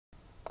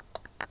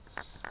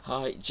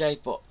Hi,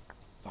 JBot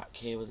back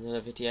here with another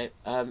video.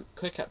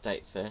 Quick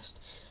update first.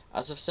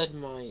 As I've said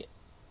in my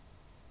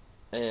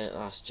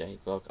last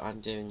JBlog, I'm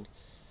doing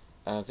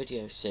a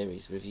video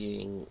series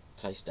reviewing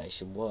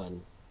PlayStation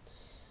 1.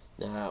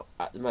 Now,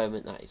 at the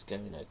moment that is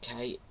going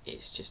okay.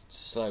 It's just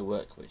slow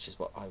work, which is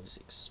what I was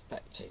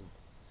expecting.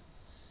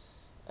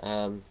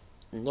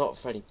 Not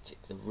for any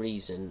particular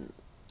reason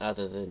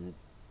other than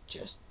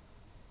just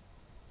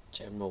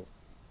general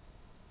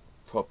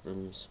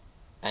problems,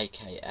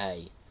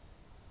 aka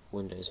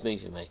Windows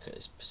Movie Maker at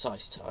this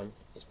precise time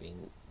is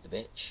being the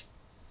bitch.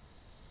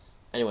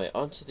 Anyway,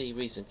 on to the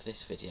reason for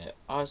this video.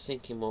 I was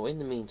thinking, well, in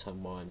the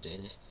meantime while I'm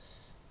doing this,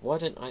 why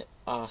don't I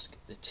ask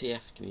the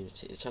TF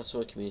community, the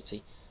Transformer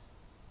community,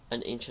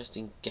 an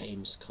interesting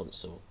games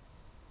console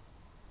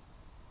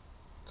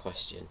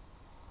question.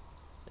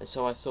 And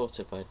so I thought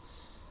of one.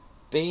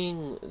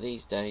 Being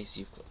these days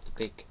you've got the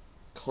big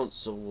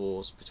console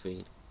wars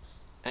between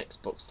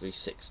Xbox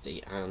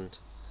 360 and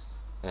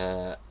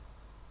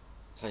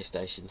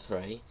PlayStation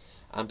 3,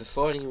 and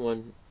before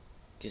anyone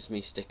gives me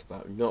stick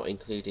about not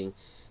including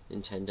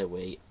Nintendo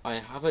Wii, I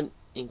haven't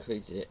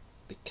included it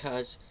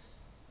because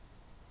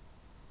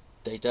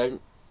they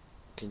don't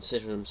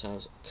consider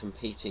themselves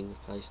competing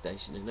with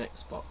PlayStation and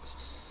Xbox,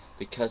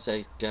 because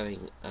they're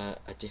going a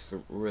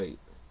different route.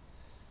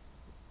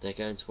 They're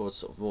going towards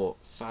sort of more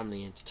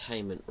family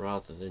entertainment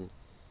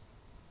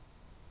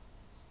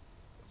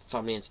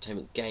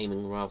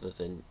gaming rather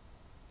than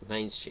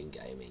mainstream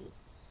gaming.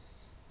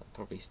 That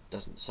probably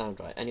doesn't sound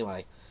right.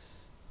 Anyway,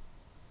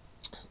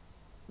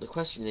 the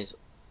question is,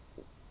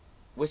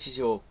 which is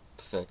your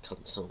preferred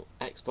console,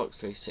 Xbox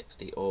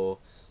 360 or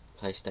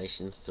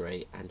PlayStation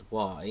 3, and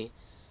why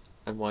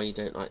you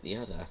don't like the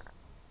other?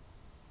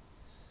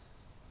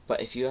 But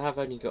if you have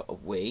only got a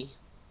Wii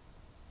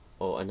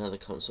or another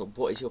console,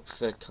 what is your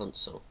preferred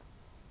console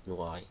and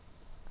why?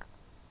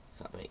 If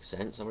that makes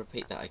sense. I'll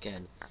repeat that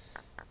again.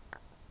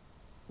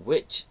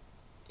 Which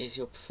is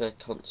your preferred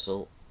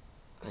console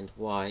and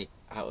why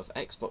out of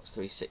Xbox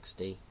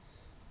 360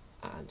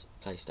 and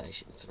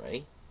PlayStation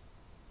 3?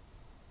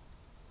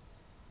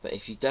 But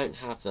if you don't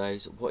have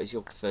those, what is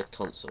your preferred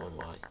console and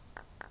why?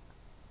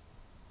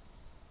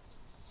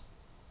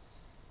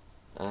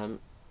 I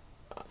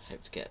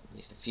hope to get at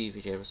least a few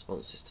video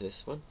responses to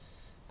this one,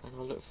 and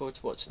I'll look forward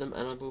to watching them,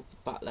 and I will be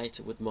back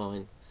later with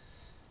mine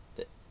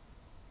that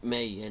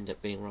may end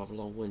up being rather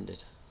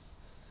long-winded.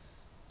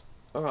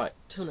 Alright,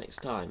 till next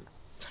time,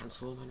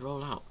 transform and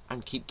roll out,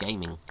 and keep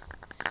gaming.